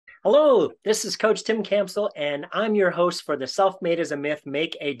Hello, this is Coach Tim Campbell, and I'm your host for the Self-Made as a Myth,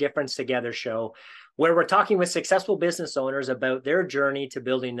 Make a Difference Together show, where we're talking with successful business owners about their journey to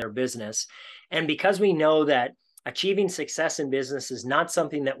building their business. And because we know that achieving success in business is not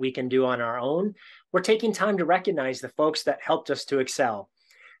something that we can do on our own, we're taking time to recognize the folks that helped us to excel.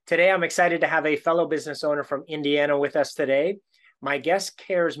 Today, I'm excited to have a fellow business owner from Indiana with us today. My guest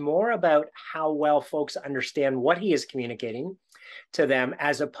cares more about how well folks understand what he is communicating to them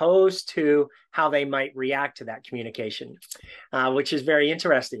as opposed to how they might react to that communication, which is very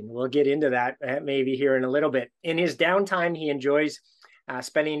interesting. We'll get into that maybe here in a little bit. In his downtime, he enjoys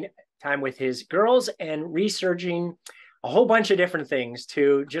spending time with his girls and researching a whole bunch of different things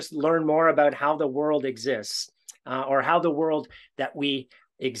to just learn more about how the world exists or how the world that we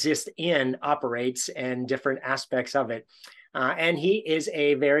exist in operates and different aspects of it. And he is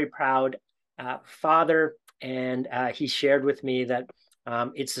a very proud father. And he shared with me that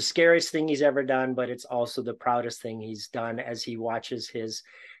it's the scariest thing he's ever done, but it's also the proudest thing he's done as he watches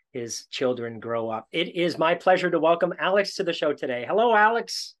his children grow up. It is my pleasure to welcome Alex to the show today. Hello,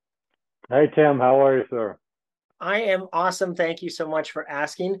 Alex. Hey, Tim, how are you, sir? I am awesome. Thank you so much for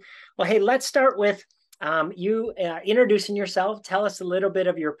asking. Well, hey, let's start with you introducing yourself. Tell us a little bit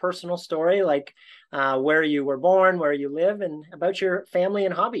of your personal story, like where you were born, where you live, and about your family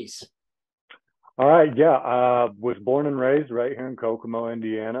and hobbies. All right, yeah, was born and raised right here in Kokomo,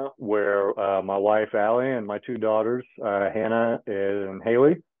 Indiana, where my wife Allie and my two daughters, Hannah and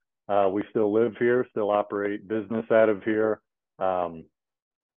Haley, we still live here, still operate business out of here. Um,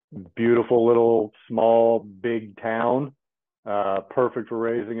 Beautiful little small big town, perfect for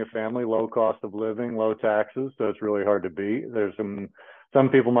raising a family, low cost of living, low taxes, so it's really hard to beat. There's some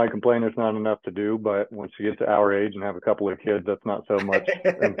people might complain there's not enough to do, but once you get to our age and have a couple of kids, that's not so much.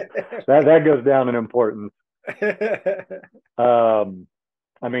 That goes down in importance. Um,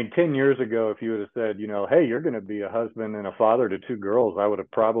 I mean, 10 years ago, if you would have said, hey, you're going to be a husband and a father to two girls, I would have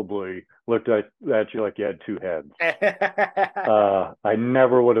probably looked at you like you had two heads. I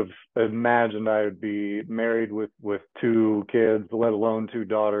never would have imagined I would be married with two kids, let alone two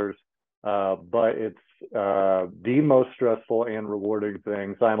daughters. But it's the most stressful and rewarding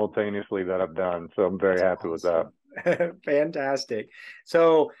thing simultaneously that I've done. So I'm very That's happy with that. awesome. Fantastic.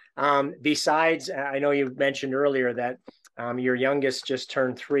 So, besides, I know you mentioned earlier that your youngest just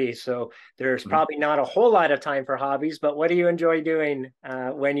turned 3, so there's Mhm. probably not a whole lot of time for hobbies, but what do you enjoy doing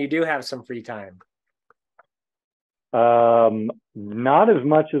when you do have some free time? Not as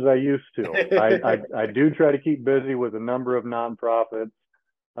much as I used to. I do try to keep busy with a number of nonprofits.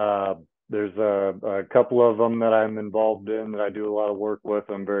 Uh, there's a couple of them that I'm involved in that I do a lot of work with.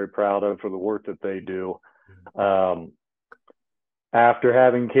 I'm very proud of for the work that they do. Um, After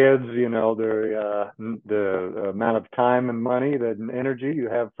having kids, the amount of time and money and energy you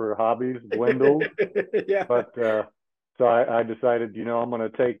have for hobbies dwindles. Yeah. But so I decided, I'm going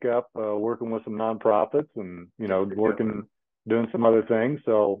to take up working with some nonprofits and, working, doing some other things.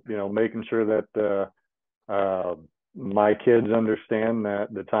 So, making sure that my kids understand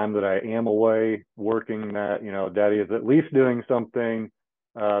that the time that I am away working, that, daddy is at least doing something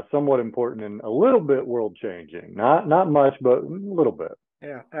somewhat important and a little bit world changing. Not much, but a little bit.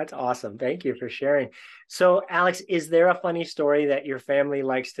 Yeah, that's awesome. Thank you for sharing. So, Alex, is there a funny story that your family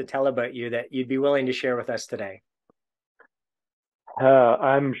likes to tell about you that you'd be willing to share with us today?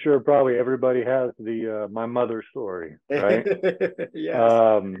 I'm sure probably everybody has the my mother story, right?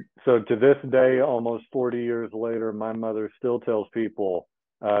 Yes. So to this day, almost 40 years later, my mother still tells people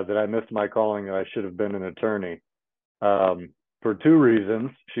that I missed my calling and I should have been an attorney. For two reasons.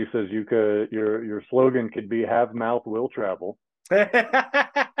 She says your slogan could be "Have mouth, will travel."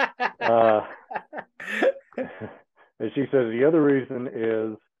 Uh, and she says the other reason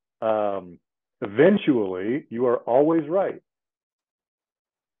is eventually you are always right.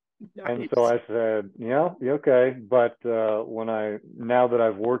 And so Nice. I said, yeah, okay. But now that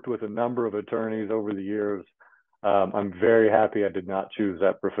I've worked with a number of attorneys over the years, I'm very happy I did not choose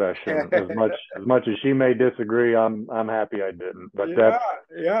that profession. As much as she may disagree, I'm happy I didn't. But Yeah,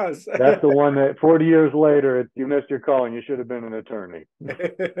 yes. that's the one that 40 years later, you missed your calling. You should have been an attorney.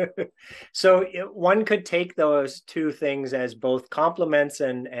 So one could take those two things as both compliments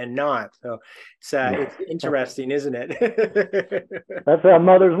and not. So it's interesting, isn't it? That's how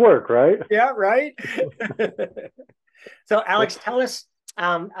mothers work, right? Yeah, right. So, Alex, tell us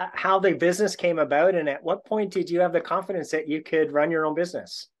how the business came about, and at what point did you have the confidence that you could run your own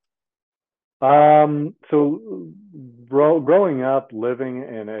business? So growing up, living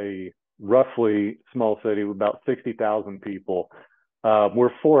in a roughly small city with about 60,000 people,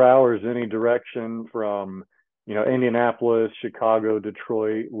 we're 4 hours any direction from Indianapolis, Chicago,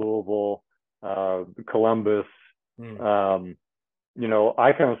 Detroit, Louisville, Columbus. Mm.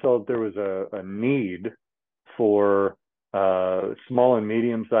 I kind of saw that there was a need for small and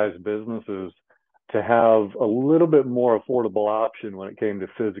medium-sized businesses to have a little bit more affordable option when it came to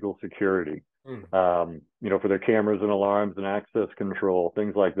physical security, Mm. for their cameras and alarms and access control,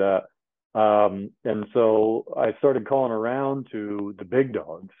 things like that. And so I started calling around to the big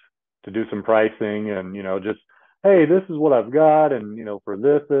dogs to do some pricing and, just, hey, this is what I've got. And, for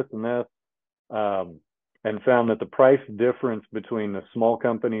this, and this, and found that the price difference between the small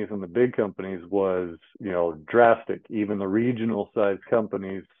companies and the big companies was, drastic. Even the regional sized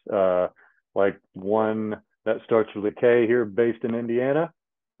companies, like one that starts with a K here based in Indiana,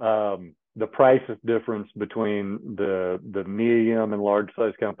 the price difference between the medium and large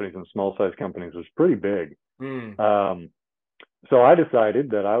size companies and small size companies was pretty big. Mm. So I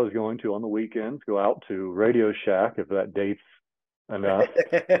decided that I was going to, on the weekends, go out to Radio Shack, if that dates enough,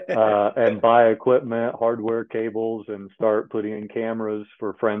 and buy equipment, hardware, cables, and start putting in cameras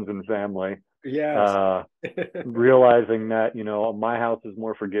for friends and family. Yes. Realizing that, my house is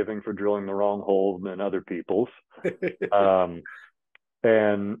more forgiving for drilling the wrong hole than other people's.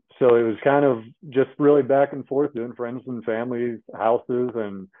 And so it was kind of just really back and forth doing friends and families, houses.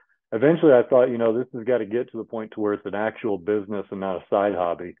 And eventually I thought, this has got to get to the point to where it's an actual business and not a side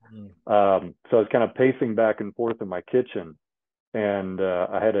hobby. So I was kind of pacing back and forth in my kitchen. And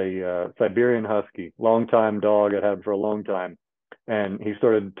I had a Siberian Husky, long-time dog I'd had for a long time. And he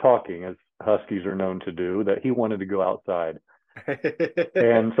started talking, as Huskies are known to do, that he wanted to go outside.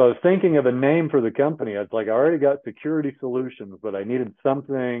 And so I was thinking of a name for the company. I was like, I already got Security Solutions, but I needed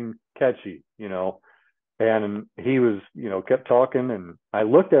something catchy, And he was, kept talking. And I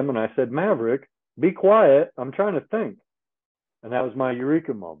looked at him and I said, Maverick, be quiet. I'm trying to think. And that was my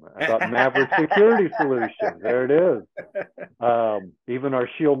eureka moment. I thought Maverick Security Solutions. There it is. Even our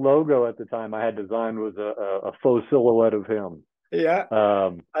Shield logo at the time I had designed was a faux silhouette of him. Yeah,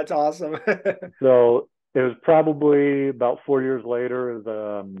 that's awesome. So it was probably about 4 years later,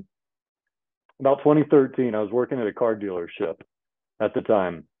 about 2013. I was working at a car dealership at the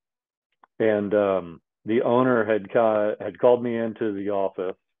time, and the owner had called me into the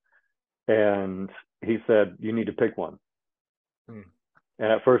office, and he said, "You need to pick one."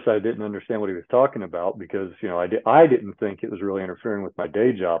 And at first, I didn't understand what he was talking about because I didn't think it was really interfering with my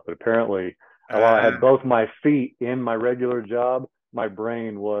day job, but apparently, while I had both my feet in my regular job, my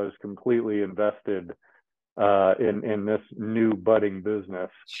brain was completely invested in this new budding business.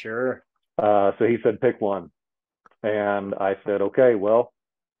 Sure. So he said, pick one. And I said, okay, well,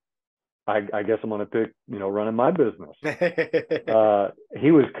 I guess I'm going to pick, running my business.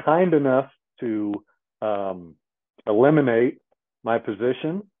 He was kind enough to eliminate my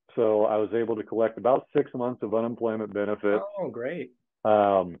position. So I was able to collect about 6 months of unemployment benefits. Oh, great.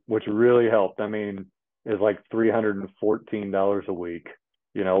 Which really helped. I mean, it's like $314 a week.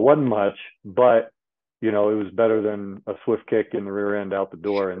 It wasn't much, but it was better than a swift kick in the rear end out the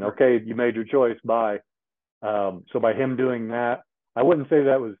door. And okay, you made your choice. Bye. So by him doing that, I wouldn't say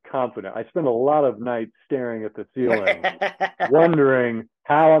that was confident. I spent a lot of nights staring at the ceiling, wondering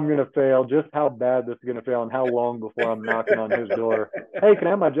how I'm going to fail, just how bad this is going to fail, and how long before I'm knocking on his door. Hey, can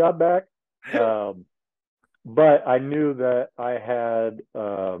I have my job back? But I knew that I had,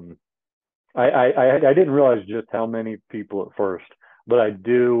 I didn't realize just how many people at first, but I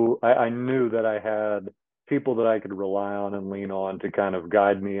knew that I had people that I could rely on and lean on to kind of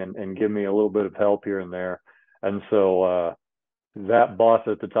guide me and give me a little bit of help here and there. And so that boss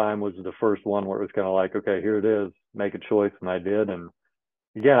at the time was the first one where it was kind of like, okay, here it is, make a choice. And I did. And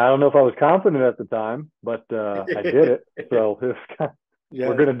again, I don't know if I was confident at the time, but I did it. So it was kind of, yes.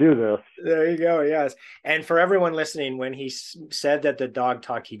 We're going to do this. There you go. Yes. And for everyone listening, when he said that the dog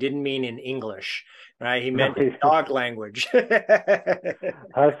talked, he didn't mean in English, right? He meant dog language.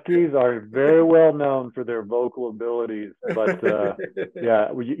 Huskies are very well known for their vocal abilities, but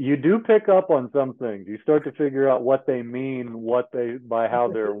yeah, you do pick up on some things. You start to figure out what they mean, by how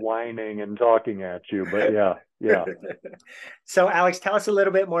they're whining and talking at you. But yeah. So, Alex, tell us a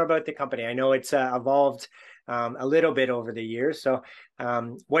little bit more about the company. I know it's evolved a little bit over the years. So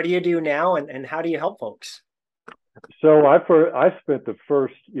what do you do now and how do you help folks? So I spent the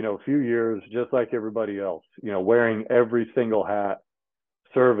first, few years just like everybody else, wearing every single hat: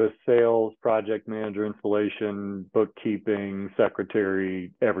 service, sales, project manager, installation, bookkeeping,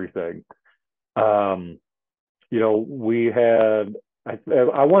 secretary, everything. We had,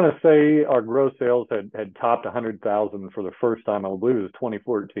 I want to say our gross sales had topped 100,000 for the first time. I believe it was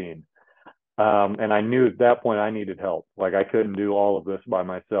 2014. And I knew at that point I needed help. Like I couldn't do all of this by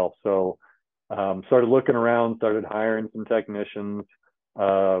myself. So Started looking around, started hiring some technicians,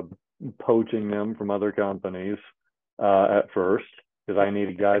 uh, poaching them from other companies at first because I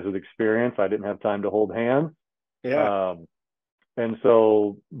needed guys with experience. I didn't have time to hold hands. Yeah. And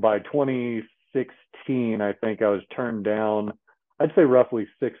so by 2016, I think I was turned down, I'd say roughly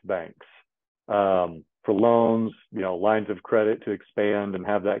 6 banks for loans, lines of credit to expand and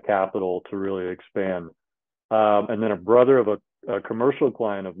have that capital to really expand. And then a brother of a commercial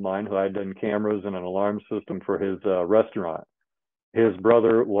client of mine who had done cameras and an alarm system for his restaurant. His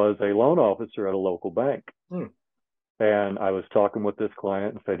brother was a loan officer at a local bank. Hmm. And I was talking with this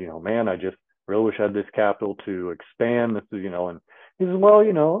client and said, man, I just really wish I had this capital to expand. This is, and he says, well,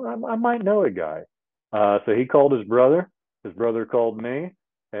 I might know a guy. So he called his brother. His brother called me,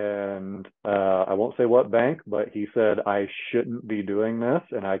 and I won't say what bank, but he said I shouldn't be doing this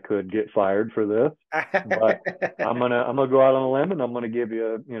and I could get fired for this. But I'm gonna go out on a limb and I'm gonna give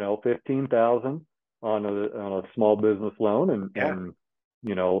you, 15,000 on a small business loan and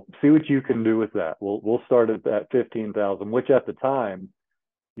see what you can do with that. We'll start at that 15,000, which at the time,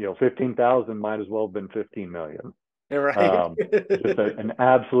 15,000 might as well have been 15 million. Right. Just an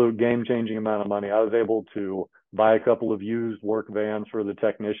absolute game-changing amount of money. I was able to buy a couple of used work vans for the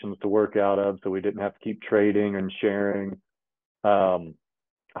technicians to work out of, so we didn't have to keep trading and sharing.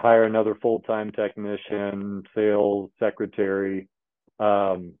 Hire another full-time technician, sales, secretary.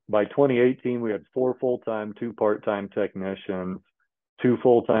 By 2018, we had 4 full-time, 2 part-time technicians, 2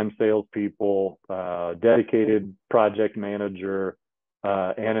 full-time salespeople, dedicated project manager,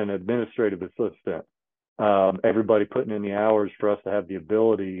 and an administrative assistant. Everybody putting in the hours for us to have the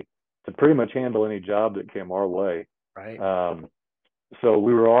ability to pretty much handle any job that came our way. Right. So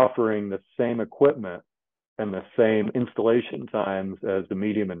we were offering the same equipment and the same installation times as the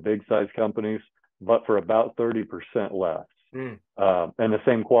medium and big size companies, but for about 30% less. And the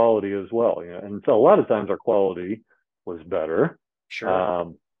same quality as well. And so a lot of times our quality was better.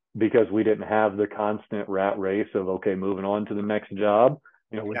 Sure. Because we didn't have the constant rat race of, okay, moving on to the next job.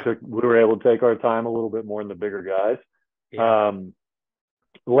 We were able to take our time a little bit more than the bigger guys. Yeah.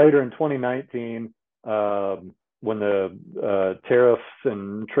 Later in 2019, when the tariffs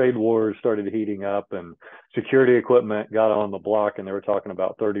and trade wars started heating up and security equipment got on the block and they were talking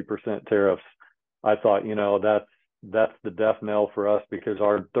about 30% tariffs, I thought, that's the death knell for us because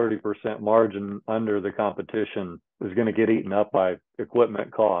our 30% margin under the competition is going to get eaten up by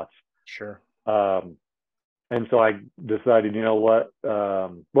equipment costs. Sure. And so I decided, what?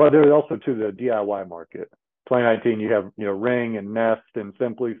 Well, there was also to the DIY market. 2019, you have, Ring and Nest and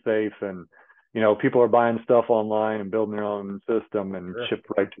Simply Safe, and, people are buying stuff online and building their own system and shipped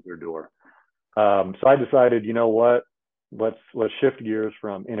right to their door. So I decided, what? Let's shift gears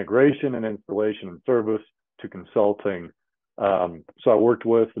from integration and installation and service to consulting. So I worked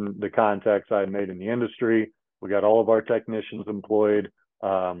with the contacts I had made in the industry. We got all of our technicians employed.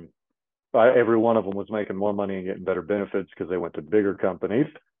 Every one of them was making more money and getting better benefits because they went to bigger companies.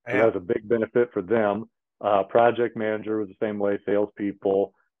 So that was a big benefit for them. Project manager was the same way,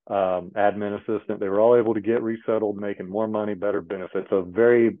 salespeople, admin assistant, they were all able to get resettled, making more money, better benefits. So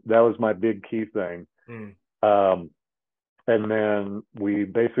that was my big key thing. And then we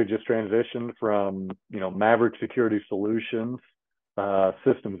basically just transitioned from, Maverick Security Solutions,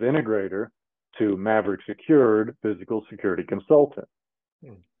 systems integrator to Maverick Secured, physical security consultant.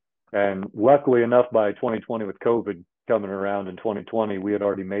 And luckily enough, by 2020, with COVID coming around in 2020, we had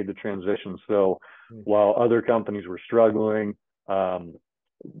already made the transition. So while other companies were struggling, I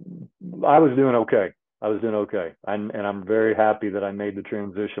was doing okay. And I'm very happy that I made the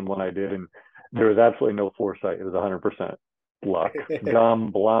transition when I did. And there was absolutely no foresight. It was 100% luck,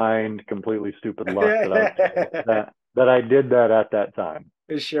 dumb, blind, completely stupid luck that I did that at that time.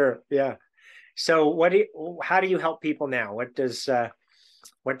 Sure. Yeah. So how do you help people now? What does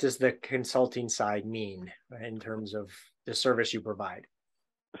the consulting side mean in terms of the service you provide?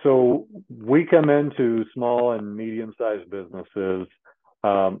 So we come into small and medium-sized businesses.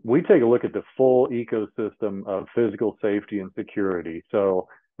 We take a look at the full ecosystem of physical safety and security. So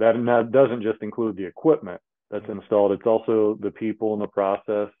that doesn't just include the equipment that's installed. It's also the people and the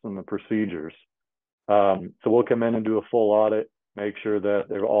process and the procedures. So we'll come in and do a full audit, make sure that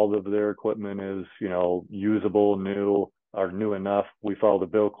all of their equipment is, usable, new, or new enough. We follow the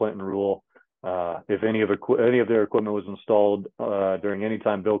Bill Clinton rule. If any of their equipment was installed during any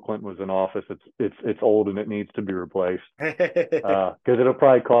time Bill Clinton was in office, it's old and it needs to be replaced. Because it'll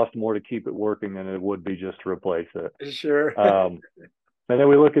probably cost more to keep it working than it would be just to replace it. Sure. And then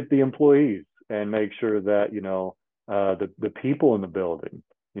we look at the employees and make sure that the people in the building,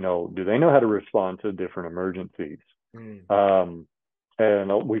 do they know how to respond to different emergencies?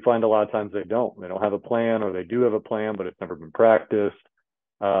 And we find a lot of times they don't. They don't have a plan, or they do have a plan, but it's never been practiced.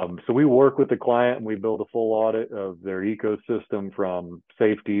 So we work with the client and we build a full audit of their ecosystem, from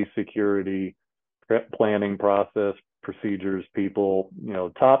safety, security, planning process, procedures, people,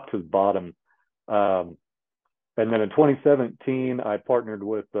 top to bottom. And then in 2017, I partnered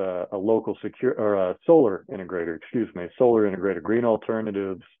with a local a solar integrator, Green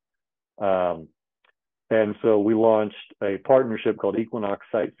Alternatives. And so we launched a partnership called Equinox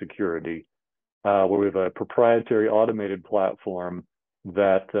Site Security, where we have a proprietary automated platform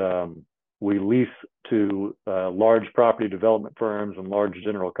that we lease to large property development firms and large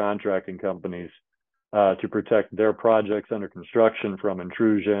general contracting companies to protect their projects under construction from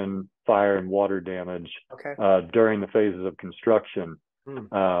intrusion, fire, and water damage during the phases of construction.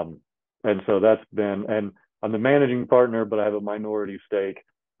 And so that's been, and I'm the managing partner, but I have a minority stake.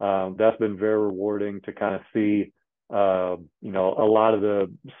 That's been very rewarding to kind of see, a lot of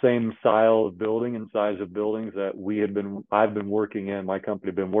the same style of building and size of buildings that I've been working in, my company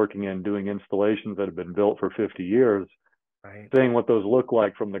have been working in, doing installations that have been built for 50 years. Right. Seeing what those look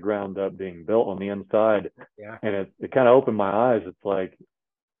like from the ground up being built on the inside. Yeah. And it kind of opened my eyes. It's like,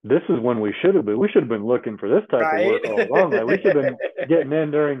 this is when we should have been looking for this type of work all along. Like, we should have been getting in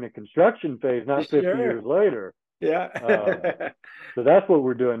during the construction phase, not 50 years later. Yeah. So that's what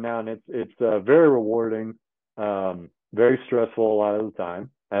we're doing now. And it's very rewarding, very stressful a lot of the time,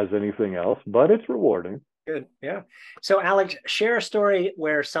 as anything else, but it's rewarding. Good. Yeah. So Alex, share a story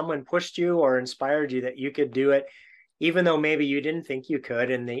where someone pushed you or inspired you that you could do it, even though maybe you didn't think you could,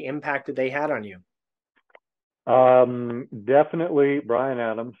 and the impact that they had on you. Definitely Brian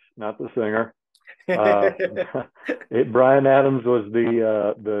Adams, not the singer. Brian Adams was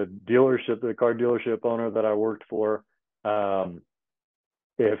the dealership, the car dealership owner that I worked for.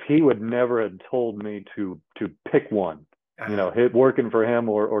 If he would never have told me to pick one, working for him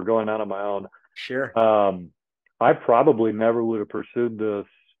or going out on my own, sure. I probably never would have pursued this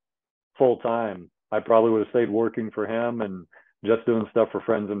full time. I probably would have stayed working for him and just doing stuff for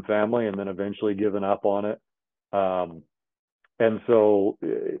friends and family, and then eventually given up on it. And so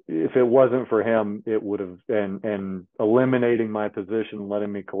if it wasn't for him, it would have, and eliminating my position,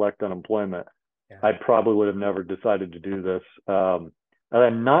 letting me collect unemployment, I probably would have never decided to do this. And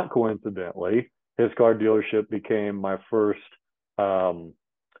then, not coincidentally, his car dealership became my first,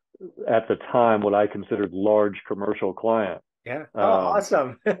 at the time, what I considered large commercial client. Yeah. Oh,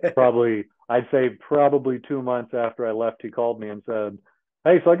 awesome. I'd say probably 2 months after I left, he called me and said,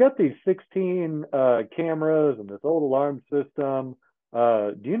 "Hey, so I got these 16 cameras and this old alarm system.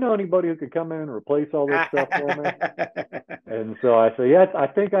 Do you know anybody who could come in and replace all this stuff for me?" And so I said, "Yeah, I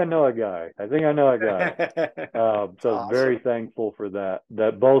think I know a guy. So awesome. I was very thankful for that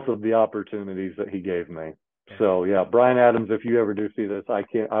both of the opportunities that he gave me. Yeah. So yeah, Brian Adams, if you ever do see this, I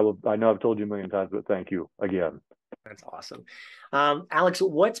know I've told you a million times, but thank you again. That's awesome. Alex,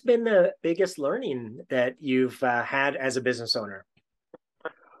 what's been the biggest learning that you've had as a business owner?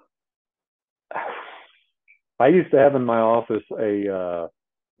 I used to have in my office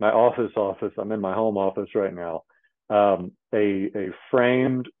my office. I'm in my home office right now. A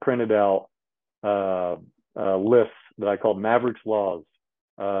framed, printed out list that I called Maverick's Laws.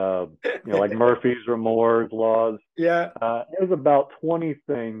 Like Murphy's or Moore's laws. Yeah. It was about 20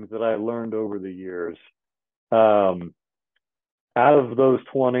 things that I learned over the years. Out of those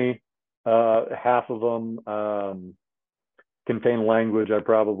 20, half of them contain language I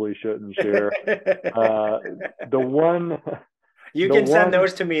probably shouldn't share. The one you can send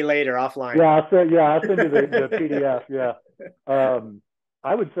those to me later offline. I'll send you the PDF. Yeah.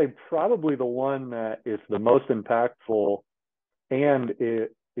 I would say probably the one that is the most impactful, and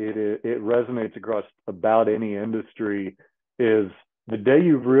it resonates across about any industry, is the day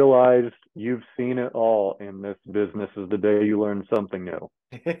you've realized you've seen it all in this business is the day you learn something new.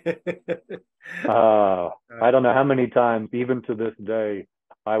 I don't know how many times, even to this day,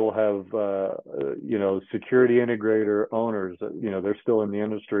 I will have, security integrator owners, they're still in the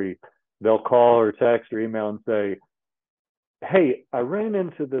industry. They'll call or text or email and say, "Hey, I ran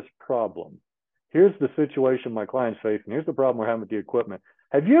into this problem. Here's the situation my client's facing. Here's the problem we're having with the equipment.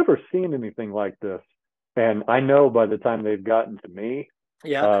 Have you ever seen anything like this?" And I know by the time they've gotten to me,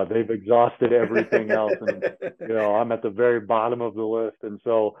 they've exhausted everything else. And, I'm at the very bottom of the list. And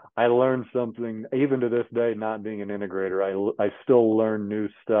so I learned something, even to this day, not being an integrator. I still learn new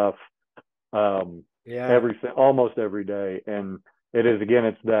stuff almost every day. And it is, again,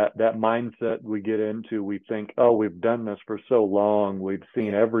 it's that mindset we get into. We think, oh, we've done this for so long. We've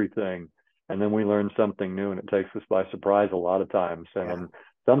seen everything. And then we learn something new, and it takes us by surprise a lot of times. And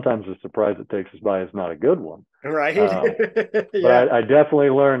sometimes the surprise that takes us by is not a good one. Right. But Yeah. I definitely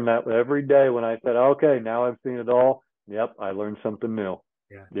learned that every day when I said, okay, now I've seen it all. Yep, I learned something new.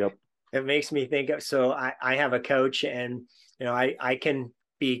 Yeah. Yep. It makes me think of, so I have a coach, and I can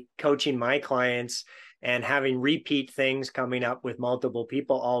be coaching my clients and having repeat things coming up with multiple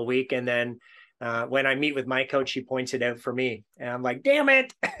people all week. And then when I meet with my coach, she points it out for me. And I'm like, damn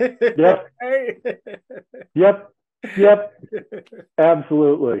it. Yep. Yep. Yep.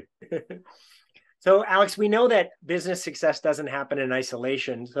 Absolutely. So, Alex, we know that business success doesn't happen in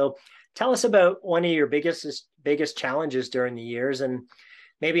isolation. So, tell us about one of your biggest challenges during the years, and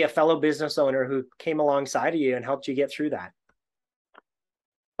maybe a fellow business owner who came alongside of you and helped you get through that.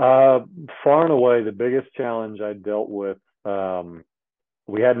 Far and away, the biggest challenge I dealt with,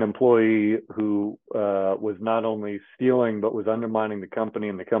 we had an employee who was not only stealing, but was undermining the company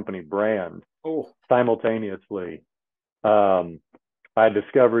and the company brand simultaneously. I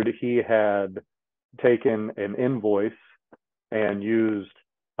discovered he had taken an invoice and used,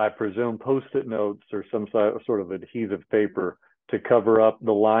 I presume, Post-it notes or some sort of adhesive paper to cover up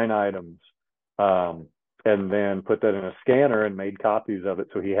the line items, and then put that in a scanner and made copies of it.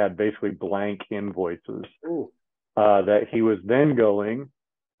 So he had basically blank invoices that he was then going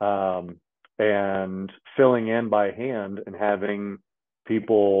and filling in by hand and having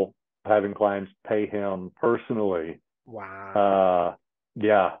clients pay him personally. Wow.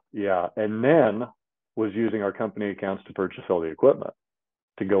 Yeah. And then was using our company accounts to purchase all the equipment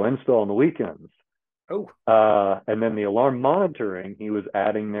to go install on the weekends. And then the alarm monitoring, he was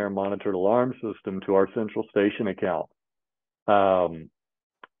adding their monitored alarm system to our central station account.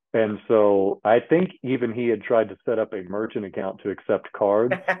 And so I think even he had tried to set up a merchant account to accept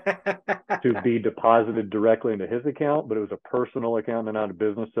cards to be deposited directly into his account, but it was a personal account and not a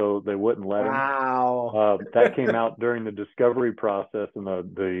business, so they wouldn't let him. Wow. That came out during the discovery process and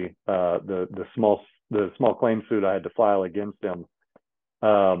the small claim suit I had to file against him.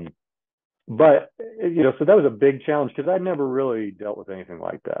 But so that was a big challenge because I'd never really dealt with anything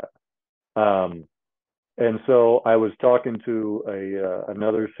like that. And so I was talking to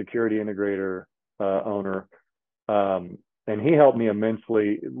another security integrator owner, and he helped me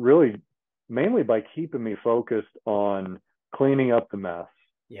immensely, really mainly by keeping me focused on cleaning up the mess.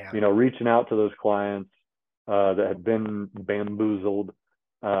 Yeah. Reaching out to those clients that had been bamboozled,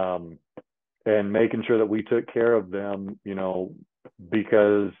 and making sure that we took care of them,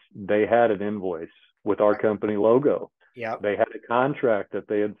 because they had an invoice with our company logo. Yeah. They had a contract that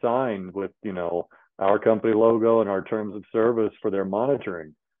they had signed with, our company logo and our terms of service for their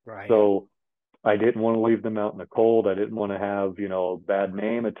monitoring. Right. So I didn't want to leave them out in the cold. I didn't want to have, a bad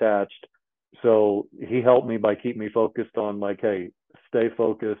name attached. So he helped me by keeping me focused on like, hey, stay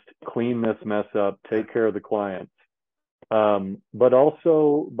focused, clean this mess up, take care of the clients. But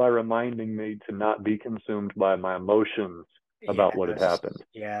also by reminding me to not be consumed by my emotions about what had happened.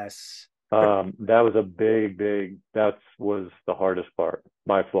 Yes. That was that was the hardest part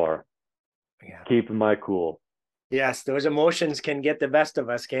by far. Yeah. Keeping my cool. Yes, those emotions can get the best of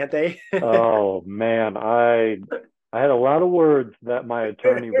us, can't they? Oh man, I had a lot of words that my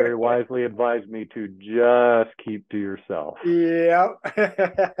attorney very wisely advised me to just keep to yourself. Yeah.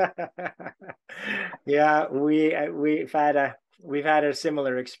 Yeah, we've had a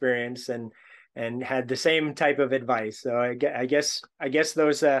similar experience and had the same type of advice. So I guess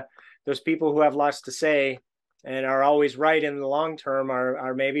those people who have lots to say and are always right in the long term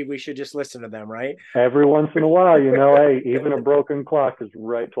are maybe we should just listen to them, right? Every once in a while, hey, even a broken clock is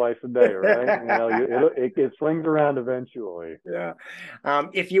right twice a day, right? It swings around eventually. Yeah.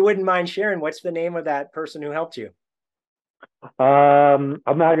 If you wouldn't mind sharing, what's the name of that person who helped you? I'm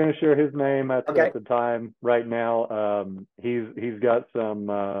not going to share his name at the time right now. He's got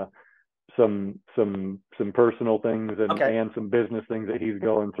some personal things and some business things that he's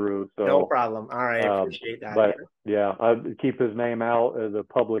going through. So no problem. All right, I appreciate that. But yeah, I'd keep his name out of the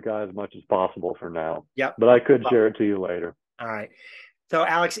public eye as much as possible for now. Yep. But I could share it to you later. All right. So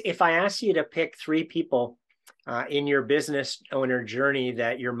Alex, if I ask you to pick 3 people in your business owner journey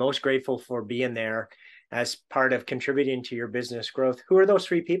that you're most grateful for being there as part of contributing to your business growth, who are those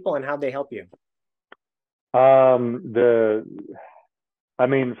 3 people and how they help you?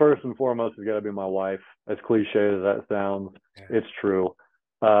 First and foremost, it's got to be my wife. As cliche as that sounds, it's true.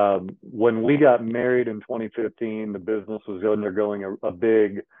 When we got married in 2015, the business was undergoing it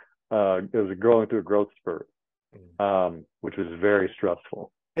was going through a growth spurt, which was very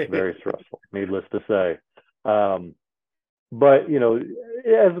stressful, needless to say. But,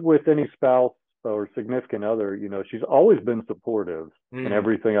 as with any spouse or significant other, she's always been supportive in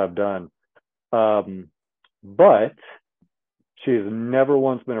everything I've done. But She has never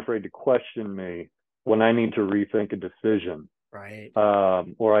once been afraid to question me when I need to rethink a decision, Right.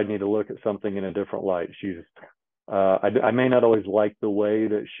 or I need to look at something in a different light. I may not always like the way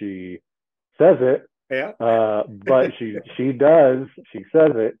that she says it, Yeah. but she does. She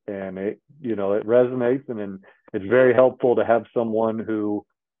says it, and it resonates, and it's very helpful to have someone who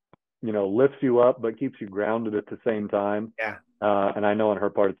lifts you up but keeps you grounded at the same time. Yeah. And I know on her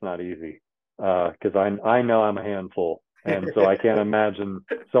part it's not easy, because I know I'm a handful, and so I can't imagine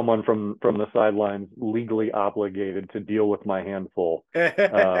someone from the sidelines legally obligated to deal with my handful.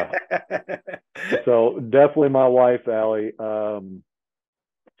 So definitely my wife, Allie.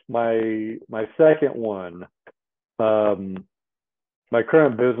 My second one, my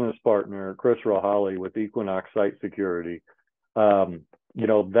current business partner, Chris Rahali with Equinox Site Security.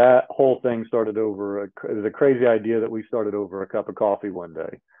 That whole thing started over. It was a crazy idea that we started over a cup of coffee one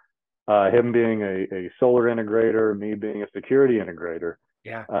day. Him being a solar integrator, me being a security integrator.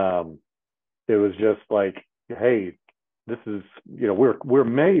 Yeah. It was just like, hey, this is, we're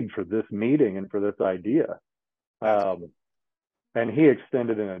made for this meeting and for this idea. And he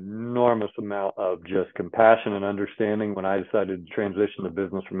extended an enormous amount of just compassion and understanding when I decided to transition the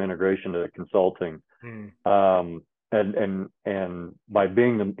business from integration to consulting. And by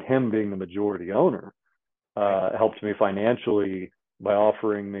him being the majority owner, helped me financially by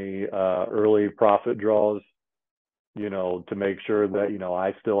offering me early profit draws, to make sure that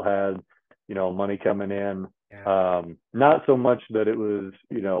I still had money coming in. Not so much that it was,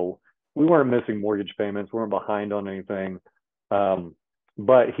 we weren't missing mortgage payments, we weren't behind on anything.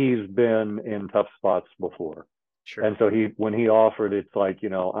 But he's been in tough spots before. Sure. And so when he offered, it's like,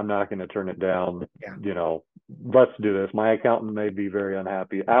 I'm not going to turn it down. Let's do this. My accountant may be very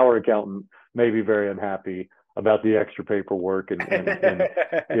unhappy. Our accountant may be very unhappy about the extra paperwork and the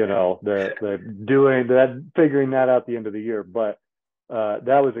doing that, figuring that out at the end of the year. But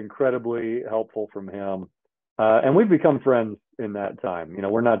that was incredibly helpful from him. And we've become friends in that time.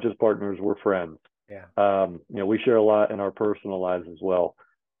 We're not just partners, we're friends. We share a lot in our personal lives as well.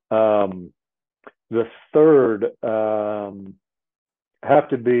 The third have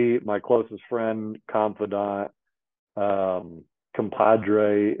to be my closest friend, confidant,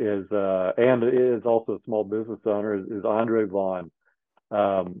 compadre, and is also a small business owner, is Andre Vaughn.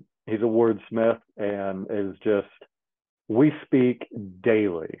 He's a wordsmith and we speak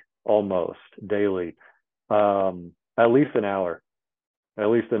daily, almost daily, at least an hour.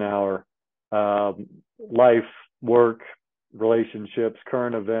 Life, work, relationships,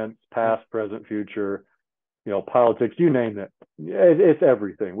 current events, past, present, future, politics, you name it. It's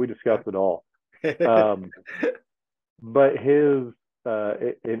everything. We discuss it all. But in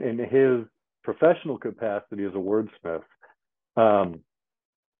his professional capacity as a wordsmith,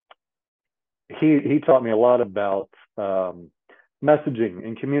 he taught me a lot about messaging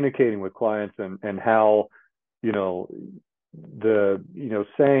and communicating with clients and how,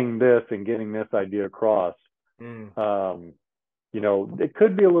 saying this and getting this idea across, it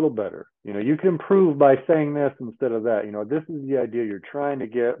could be a little better. You can improve by saying this instead of that. This is the idea you're trying to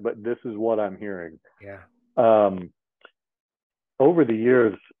get, but this is what I'm hearing. Over the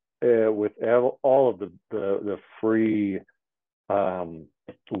years, with all of the free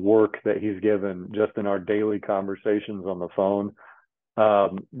work that he's given just in our daily conversations on the phone,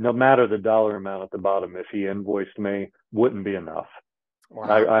 no matter the dollar amount at the bottom, if he invoiced me, wouldn't be enough.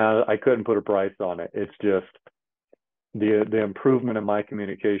 Wow. I couldn't put a price on it. It's just the improvement in my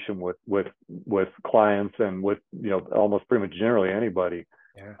communication with clients and with almost pretty much generally anybody.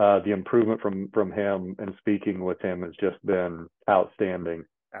 The improvement from him and speaking with him has just been outstanding.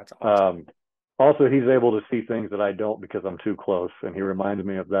 That's awesome. Also, he's able to see things that I don't because I'm too close, and he reminds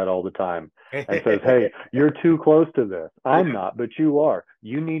me of that all the time and says, hey, you're too close to this. I'm not, but you are.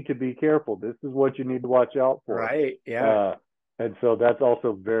 You need to be careful. This is what you need to watch out for. Right, yeah. And so that's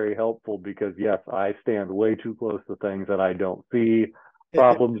also very helpful because, yes, I stand way too close to things that I don't see,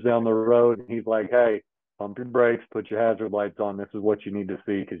 problems down the road. And he's like, hey, pump your brakes, put your hazard lights on. This is what you need to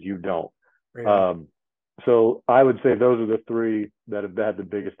see because you don't. Really? So I would say those are the three that have had the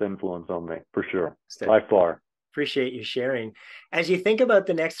biggest influence on me, for sure, by far. Appreciate you sharing. As you think about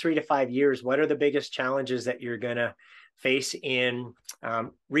the next 3 to 5 years, what are the biggest challenges that you're going to face in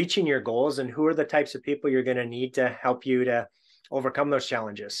reaching your goals, and who are the types of people you're going to need to help you to overcome those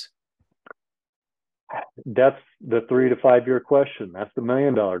challenges? That's the 3 to 5 year question. That's the $1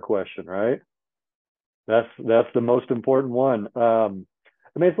 million question, right? That's the most important one.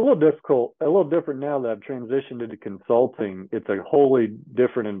 It's a little different now that I've transitioned into consulting. It's a wholly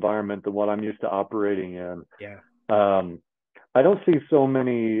different environment than what I'm used to operating in. I don't see so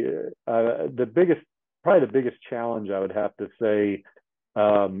many. The biggest probably the biggest challenge I would have to say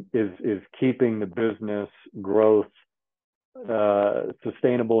is keeping the business growth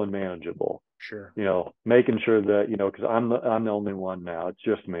sustainable and manageable. Sure. Making sure that, because I'm the only one now, it's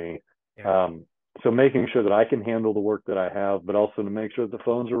just me. Yeah. So making sure that I can handle the work that I have, but also to make sure that the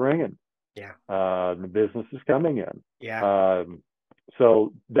phones are ringing. Yeah. The business is coming in. Yeah.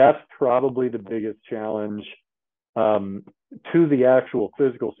 So that's probably the biggest challenge to the actual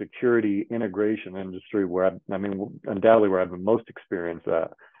physical security integration industry, where undoubtedly where I have the most experience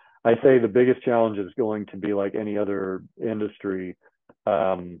at. I say the biggest challenge is going to be like any other industry,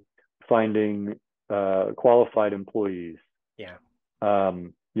 finding qualified employees. Yeah.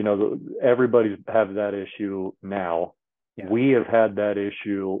 Everybody's have that issue now. Yeah. We have had that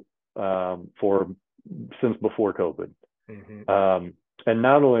issue since before COVID. Mm-hmm. And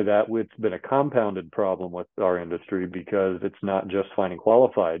not only that, it's been a compounded problem with our industry because it's not just finding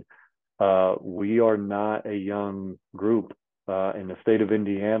qualified. We are not a young group. In the state of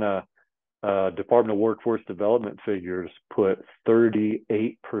Indiana, Department of Workforce Development figures put 38%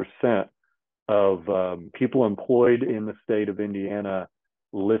 of people employed in the state of Indiana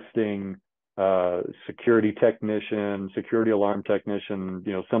listing security technician, security alarm technician,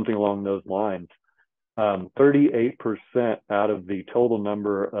 something along those lines. 38% out of the total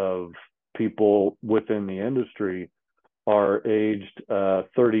number of people within the industry are aged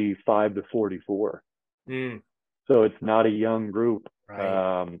 35 to 44. Mm. So it's not a young group.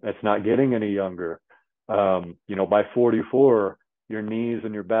 Right. It's not getting any younger. By 44, your knees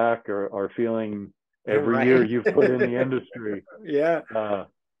and your back are feeling every Right. year you've put in the industry. Yeah.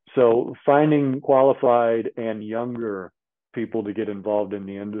 So finding qualified and younger people to get involved in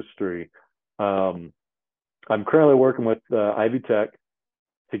the industry. I'm currently working with Ivy Tech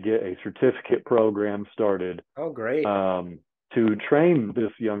to get a certificate program started. Oh, great. To train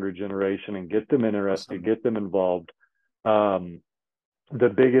this younger generation and get them interested, Awesome. get them involved. The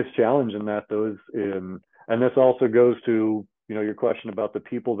biggest challenge in that, though, and this also goes to your question about the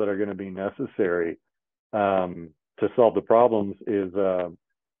people that are going to be necessary to solve the problems is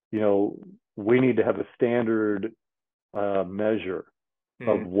we need to have a standard measure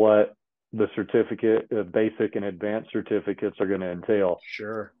of what the certificate, basic and advanced certificates are going to entail.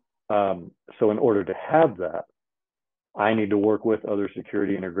 Sure. So in order to have that, I need to work with other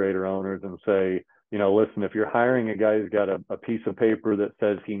security integrator owners and say, listen, if you're hiring a guy who's got a piece of paper that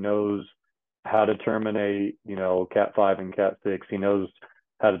says he knows how to terminate, Cat 5 and Cat 6, he knows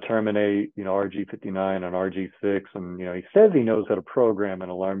how to terminate, RG59 and RG6, and, he says he knows how to program an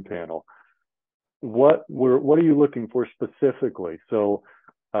alarm panel. What are you looking for specifically? So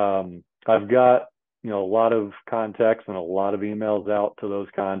I've got, a lot of contacts and a lot of emails out to those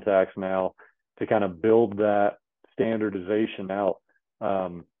contacts now to kind of build that standardization out.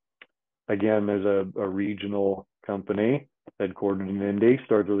 Again, there's a regional company headquartered in Indy,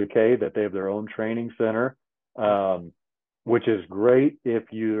 starts with a K, that they have their own training center, which is great if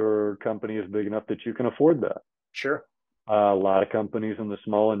your company is big enough that you can afford that. Sure. A lot of companies in the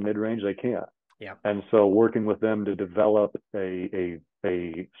small and mid-range, they can't. Yeah. And so working with them to develop a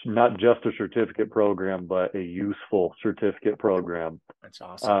not just a certificate program, but a useful certificate program. That's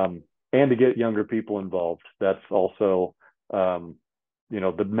awesome. And to get younger people involved. That's also,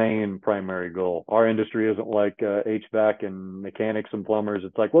 the main primary goal. Our industry isn't like HVAC and mechanics and plumbers.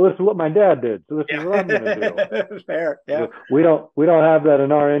 It's like, well, this is what my dad did, so this is what I'm going to do. Fair. Yeah. We don't have that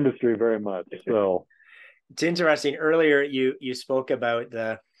in our industry very much. So it's interesting. Earlier, you spoke about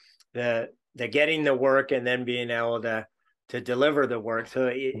the getting the work and then being able to deliver the work. So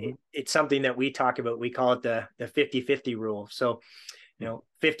it's something that we talk about. We call it the 50-50 rule. So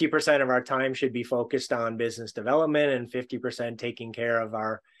 50% of our time should be focused on business development and 50% taking care of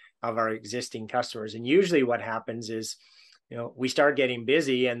our existing customers. And usually what happens is, we start getting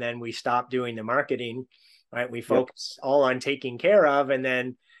busy and then we stop doing the marketing, right? We focus all on taking care of, and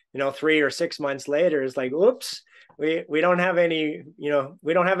then, 3 or 6 months later, it's like, oops, we don't have any,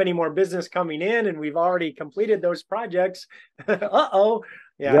 we don't have any more business coming in, and we've already completed those projects. Uh-oh.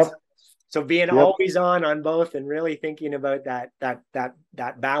 Yeah. Yep. So being always on both and really thinking about that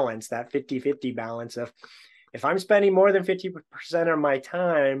balance, that 50-50 balance of, if I'm spending more than 50% of my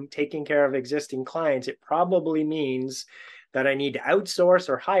time taking care of existing clients, it probably means that I need to outsource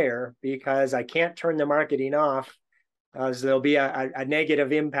or hire, because I can't turn the marketing off, as there'll be a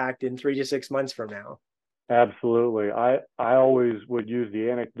negative impact in 3 to 6 months from now. Absolutely. I always would use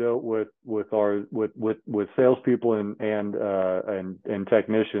the anecdote with salespeople and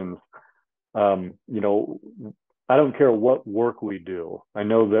technicians. I don't care what work we do. I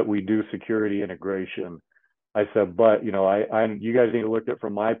know that we do security integration. I said, but you guys need to look at it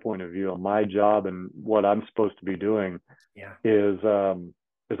from my point of view. My job and what I'm supposed to be doing Yeah. is a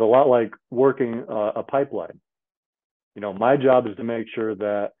lot like working a pipeline. My job is to make sure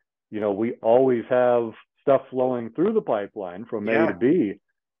that we always have stuff flowing through the pipeline from A to Yeah. B,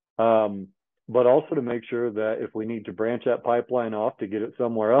 but also to make sure that if we need to branch that pipeline off to get it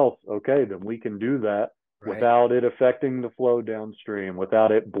somewhere else, okay, then we can do that Right. without it affecting the flow downstream,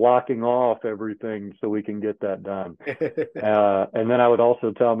 without it blocking off everything, so we can get that done. And then I would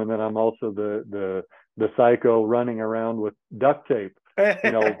also tell them, and then I'm also the psycho running around with duct tape,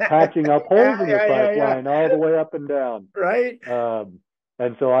 patching up holes in the pipeline all the way up and down. Right.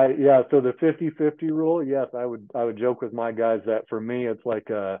 And so so the 50-50 rule, yes, I would joke with my guys that for me, it's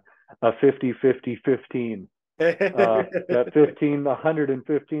like a 50-50-15. That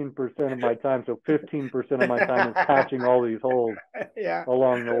 115% of my time. So 15% of my time is patching all these holes Yeah.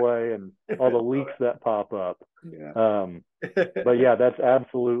 along the way and all the leaks that pop up. Yeah. But yeah, that's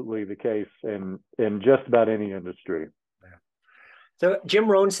absolutely the case in just about any industry. So Jim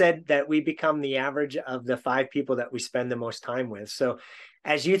Rohn said that we become the average of the 5 people that we spend the most time with. So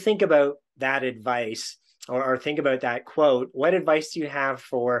as you think about that advice or think about that quote, what advice do you have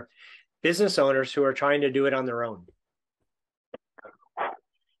for business owners who are trying to do it on their own?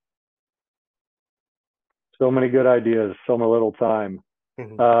 So many good ideas, so little time.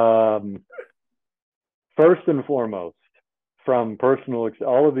 First and foremost, from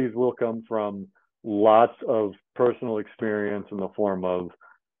all of these will come from lots of personal experience in the form of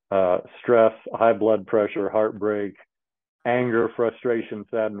stress, high blood pressure, heartbreak, anger, frustration,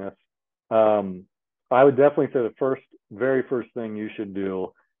 sadness. I would definitely say the very first thing you should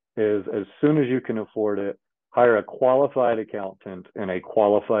do is, as soon as you can afford it, hire a qualified accountant and a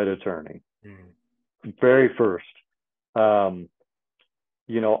qualified attorney. Very first.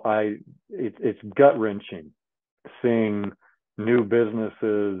 It's gut wrenching seeing new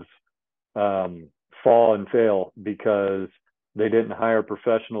businesses fall and fail because they didn't hire a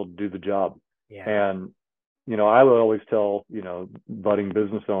professional to do the job. Yeah. And I would always tell budding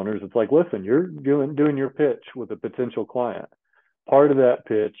business owners, it's like, listen, you're doing your pitch with a potential client. Part of that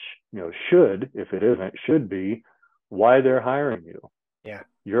pitch, if it isn't, should be why they're hiring you. Yeah.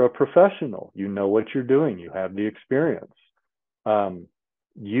 You're a professional. You know what you're doing. You have the experience.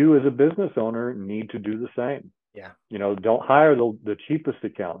 You as a business owner need to do the same. Yeah. Don't hire the cheapest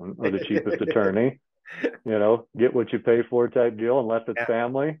accountant or the cheapest attorney. Get what you pay for type deal, unless it's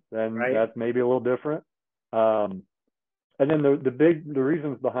family, then that's maybe a little different. And then the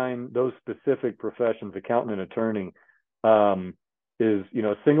reasons behind those specific professions, accountant and attorney, is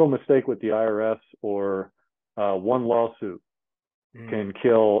a single mistake with the IRS or one lawsuit can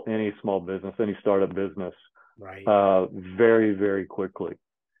kill any small business, any startup business, very, very quickly.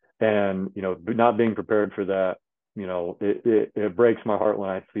 And not being prepared for that, it breaks my heart when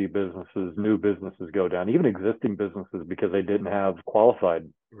I see new businesses go down, even existing businesses, because they didn't have qualified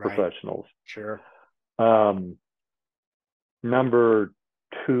professionals. Sure. Number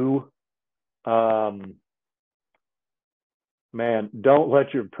 2, man, don't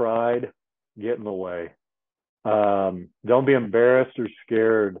let your pride get in the way. Don't be embarrassed or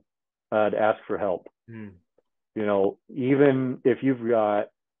scared to ask for help. Even if you've got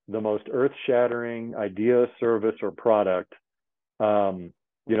the most earth-shattering idea, service, or product, there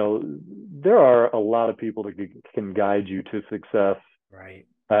are a lot of people that can guide you to success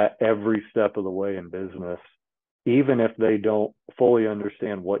at every step of the way in business, even if they don't fully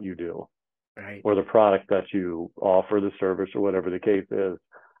understand what you do or the product that you offer, the service, or whatever the case is.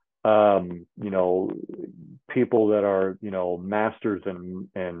 People that are, masters in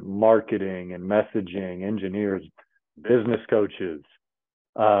marketing and messaging, engineers, business coaches,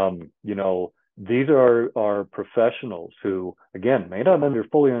 these are professionals who, again, may not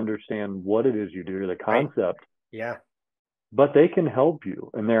fully understand what it is you do, the concept. Yeah. But they can help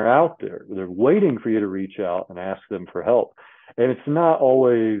you, and they're out there. They're waiting for you to reach out and ask them for help. And it's not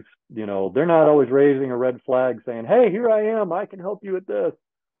always, they're not always raising a red flag saying, hey, here I am, I can help you with this.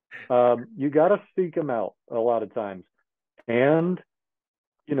 You got to seek them out a lot of times. And,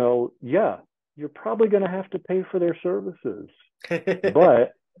 you're probably going to have to pay for their services.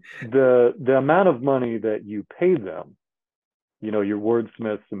 But the amount of money that you pay them, your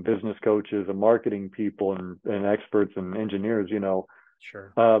wordsmiths and business coaches and marketing people and experts and engineers,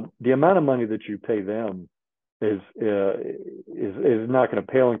 sure. The amount of money that you pay them is not going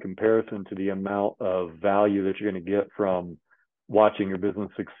to pale in comparison to the amount of value that you're going to get from watching your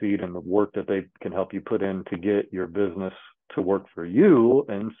business succeed and the work that they can help you put in to get your business to work for you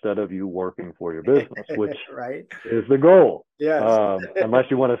instead of you working for your business, which Right. is the goal. Yes. Unless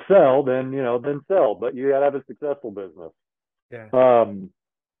you want to sell, then then sell. But you got to have a successful business. Yeah.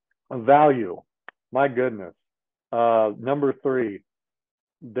 Value. My goodness. Number 3,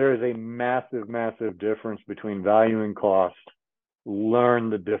 there is a massive, massive difference between value and cost. Learn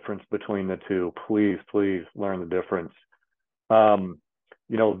the difference between the two. Please, please learn the difference.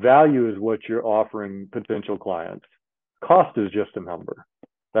 Value is what you're offering potential clients. Cost is just a number.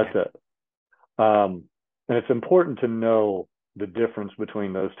 That's it. And it's important to know the difference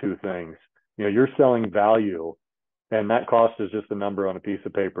between those two things. You're selling value, and that cost is just a number on a piece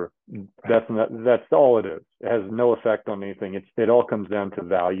of paper. Right. That's all it is. It has no effect on anything. It all comes down to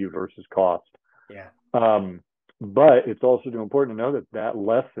value versus cost. Yeah. But it's also important to know that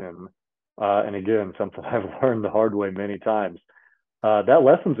lesson, and again, something I've learned the hard way many times, that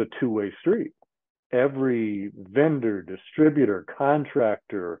lesson's a two-way street. Every vendor, distributor,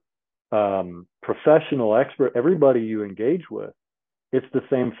 contractor, professional, expert, everybody you engage with, it's the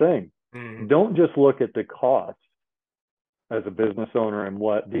same thing. Mm-hmm. Don't just look at the cost as a business owner and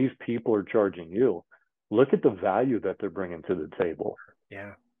what these people are charging you. Look at the value that they're bringing to the table.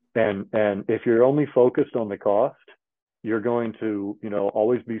 Yeah. And if you're only focused on the cost, you're going to,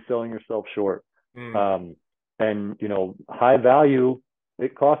 always be selling yourself short. Mm. And high value,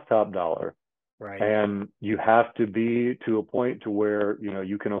 it costs top dollar. Right. And you have to be to a point to where,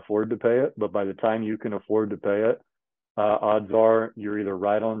 you can afford to pay it. But by the time you can afford to pay it, odds are you're either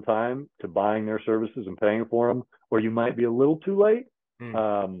right on time to buying their services and paying for them, or you might be a little too late.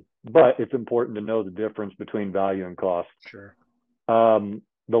 Mm. But it's important to know the difference between value and cost. Sure.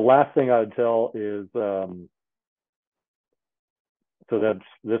 The last thing I would tell is,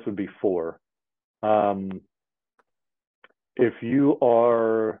 this would be 4. If you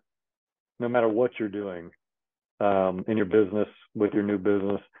are, no matter what you're doing in your business, with your new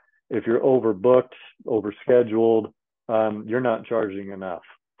business, if you're overbooked, overscheduled, you're not charging enough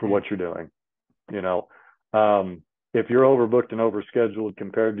for what you're doing. If you're overbooked and overscheduled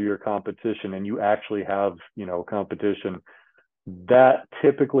compared to your competition, and you actually have, competition, that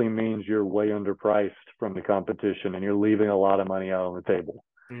typically means you're way underpriced from the competition, and you're leaving a lot of money out on the table.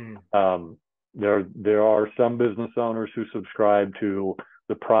 Mm. There are some business owners who subscribe to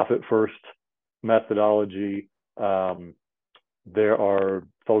the profit first methodology. There are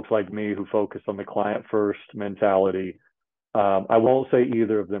folks like me who focus on the client first mentality. I won't say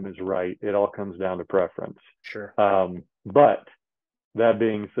either of them is right. It all comes down to preference. Sure. But that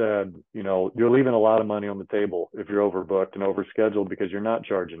being said, you're leaving a lot of money on the table if you're overbooked and overscheduled because you're not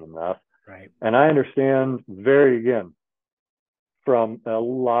charging enough. Right. And I understand from a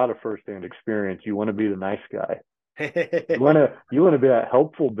lot of firsthand experience, you want to be the nice guy. you want to be that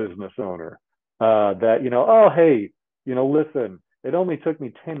helpful business owner that, oh, hey, listen, it only took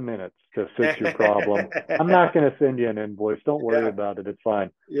me 10 minutes to fix your problem. I'm not going to send you an invoice. Don't worry about it. It's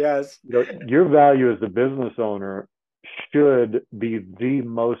fine. Yes. Your value as a business owner should be the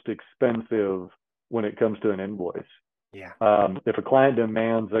most expensive when it comes to an invoice. Yeah. If a client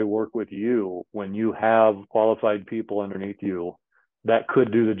demands they work with you when you have qualified people underneath you that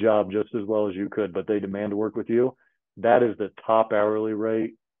could do the job just as well as you could, but they demand to work with you, that is the top hourly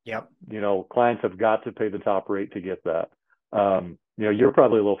rate. Yep. Clients have got to pay the top rate to get that. You're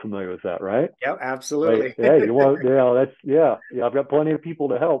probably a little familiar with that, right? Yep, absolutely. Like, hey, I've got plenty of people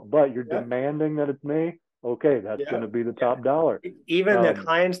to help, but you're demanding that it's me. Okay, that's going to be the top dollar. Even the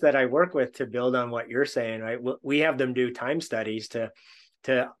clients that I work with, to build on what you're saying, right? We have them do time studies to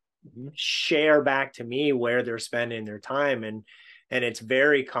share back to me where they're spending their time, and it's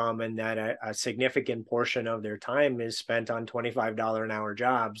very common that a significant portion of their time is spent on $25 an hour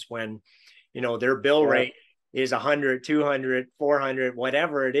jobs when, their bill rate is 100, 200, 400,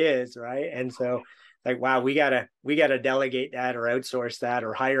 whatever it is, right? And so, like, wow, we gotta delegate that or outsource that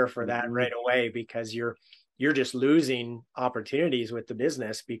or hire for that right away, because you're just losing opportunities with the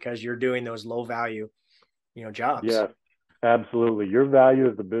business because you're doing those low value, jobs. Yes, absolutely. Your value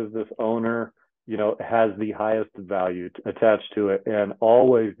as the business owner, has the highest value attached to it, and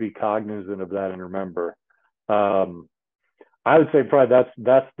always be cognizant of that. And remember, I would say probably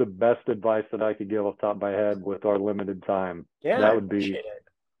that's the best advice that I could give off the top of my head with our limited time. Yeah, that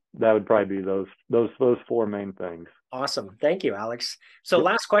would probably be those 4 main things. Awesome. Thank you, Alex. So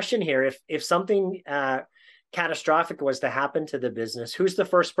last question here. If something catastrophic was to happen to the business, who's the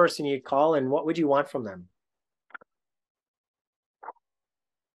first person you'd call, and what would you want from them?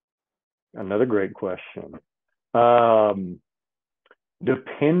 Another great question.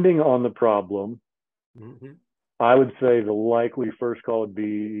 Depending on the problem, I would say the likely first call would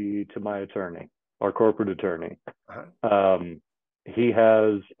be to my attorney. our corporate attorney. Uh-huh. He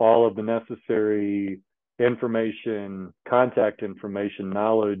has all of the necessary information, contact information,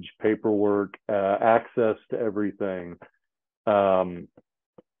 knowledge, paperwork, access to everything, to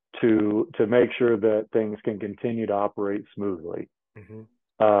make sure that things can continue to operate smoothly.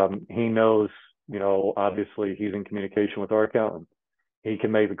 He knows, obviously he's in communication with our accountant. He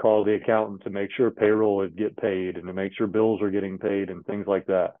can make the call to the accountant to make sure payroll is get paid and to make sure bills are getting paid and things like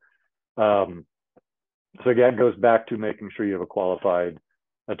that. So that goes back to making sure you have a qualified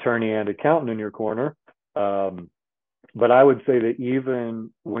attorney and accountant in your corner. But I would say that even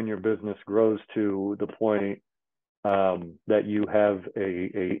when your business grows to the point that you have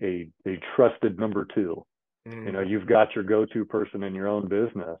a trusted number two, you've got your go-to person in your own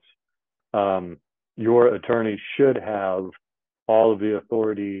business, your attorney should have all of the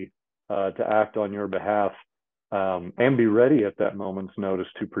authority to act on your behalf, and be ready at that moment's notice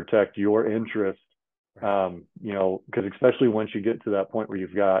to protect your interests. Because especially once you get to that point where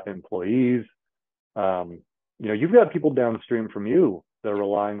you've got employees, you've got people downstream from you that are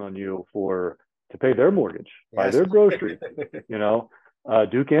relying on you to pay their mortgage, buy their groceries.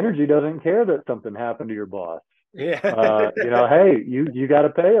 Duke Energy doesn't care that something happened to your boss. Hey, you got to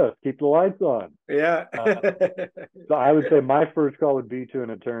pay us, keep the lights on. So I would say my first call would be to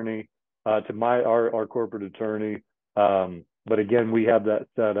an attorney, to our corporate attorney. But again, we have that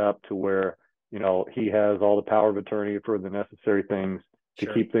set up to where he has all the power of attorney for the necessary things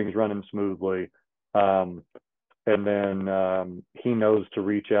to keep things running smoothly. And then he knows to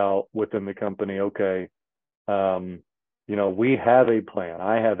reach out within the company. Okay, we have a plan.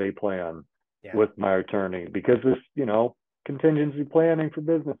 I have a plan with my attorney, because this, contingency planning for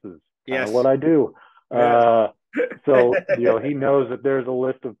businesses, what I do. So, he knows that there's a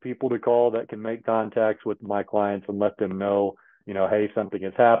list of people to call that can make contacts with my clients and let them know, hey, something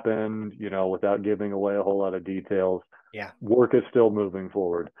has happened, without giving away a whole lot of details. Work is still moving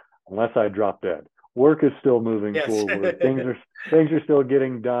forward, unless I drop dead. Work is still moving forward. Things are still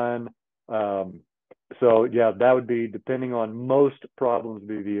getting done. So that would be, depending on most problems,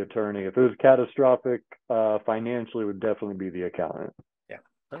 be the attorney. If it was catastrophic financially, it would definitely be the accountant.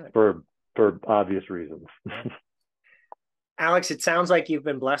 For obvious reasons. Alex, it sounds like you've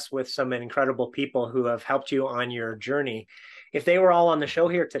been blessed with some incredible people who have helped you on your journey. If they were all on the show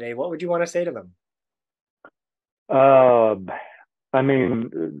here today, what would you want to say to them?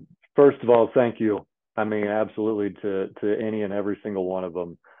 First of all, thank you. Absolutely, to any and every single one of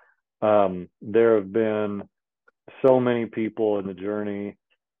them. There have been so many people in the journey,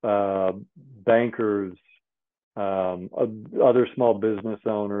 bankers, other small business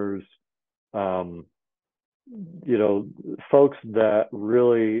owners, folks that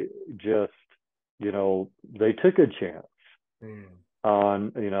really just, they took a chance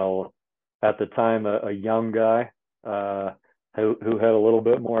on, at the time, a young guy who had a little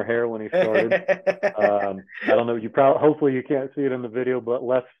bit more hair when he started. I don't know, hopefully you can't see it in the video, but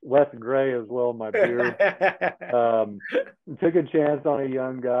less gray as well in my beard. Took a chance on a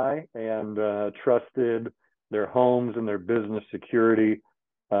young guy and trusted their homes and their business security,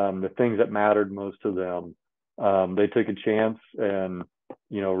 the things that mattered most to them. They took a chance and,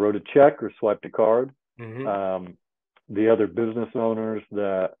 wrote a check or swiped a card. The other business owners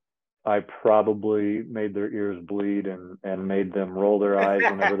that I probably made their ears bleed and made them roll their eyes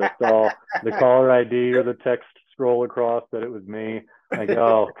whenever they saw the caller ID or the text scroll across that it was me. Like,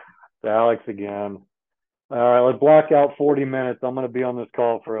 oh, it's Alex again. All right, let's block out 40 minutes. I'm going to be on this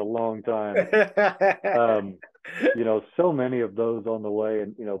call for a long time. So many of those on the way,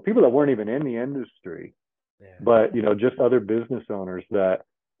 and, people that weren't even in the industry, but, just other business owners that,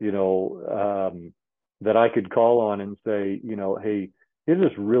 that I could call on and say, hey, here's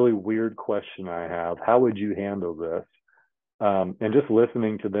this really weird question I have. How would you handle this? And just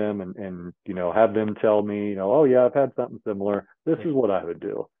listening to them and have them tell me, oh yeah, I've had something similar. This is what I would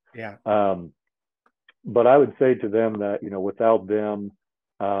do. But I would say to them that, without them,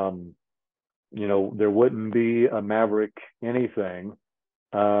 there wouldn't be a Maverick anything.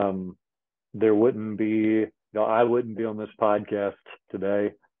 There wouldn't be, I wouldn't be on this podcast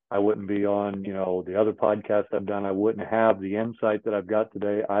today. I wouldn't be on, the other podcasts I've done. I wouldn't have the insight that I've got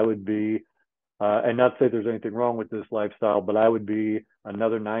today. I would be, and not to say there's anything wrong with this lifestyle, but I would be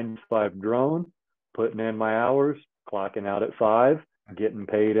another 9-to-5 drone, putting in my hours, clocking out at 5, getting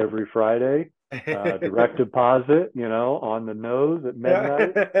paid every Friday, direct deposit, on the nose at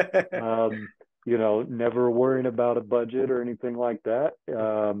midnight, never worrying about a budget or anything like that.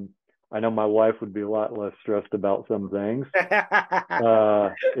 I know my wife would be a lot less stressed about some things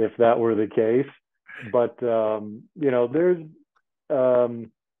if that were the case. But, there's,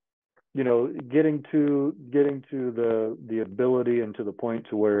 getting to the ability and to the point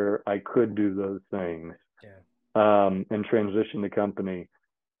to where I could do those things, and transition the company.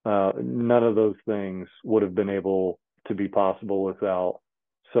 None of those things would have been able to be possible without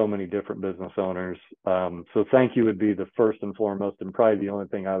so many different business owners. So thank you would be the first and foremost, and probably the only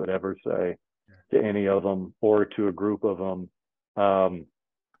thing I would ever say to any of them or to a group of them.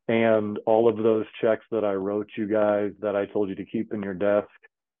 And all of those checks that I wrote you guys, that I told you to keep in your desk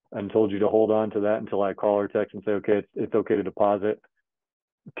and told you to hold on to that until I call or text and say, okay, it's okay to deposit.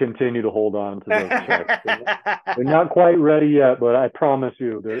 Continue to hold on to those checks. They're not quite ready yet, but I promise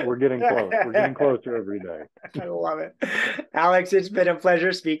you we're getting close. We're getting closer every day. I love it. Alex, it's been a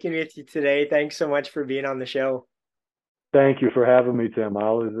pleasure speaking with you today. Thanks so much for being on the show. Thank you for having me, Tim. I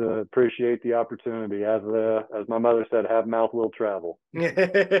always appreciate the opportunity. As my mother said, have mouth will travel.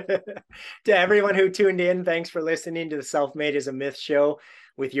 To everyone who tuned in, thanks for listening to the Self-Made is a Myth show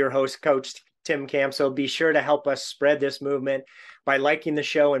with your host, Coach Tim Campsell. Be sure to help us spread this movement by liking the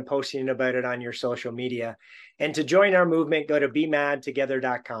show and posting about it on your social media. And to join our movement, go to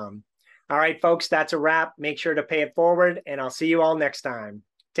bemadtogether.com. All right, folks, that's a wrap. Make sure to pay it forward, and I'll see you all next time.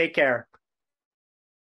 Take care.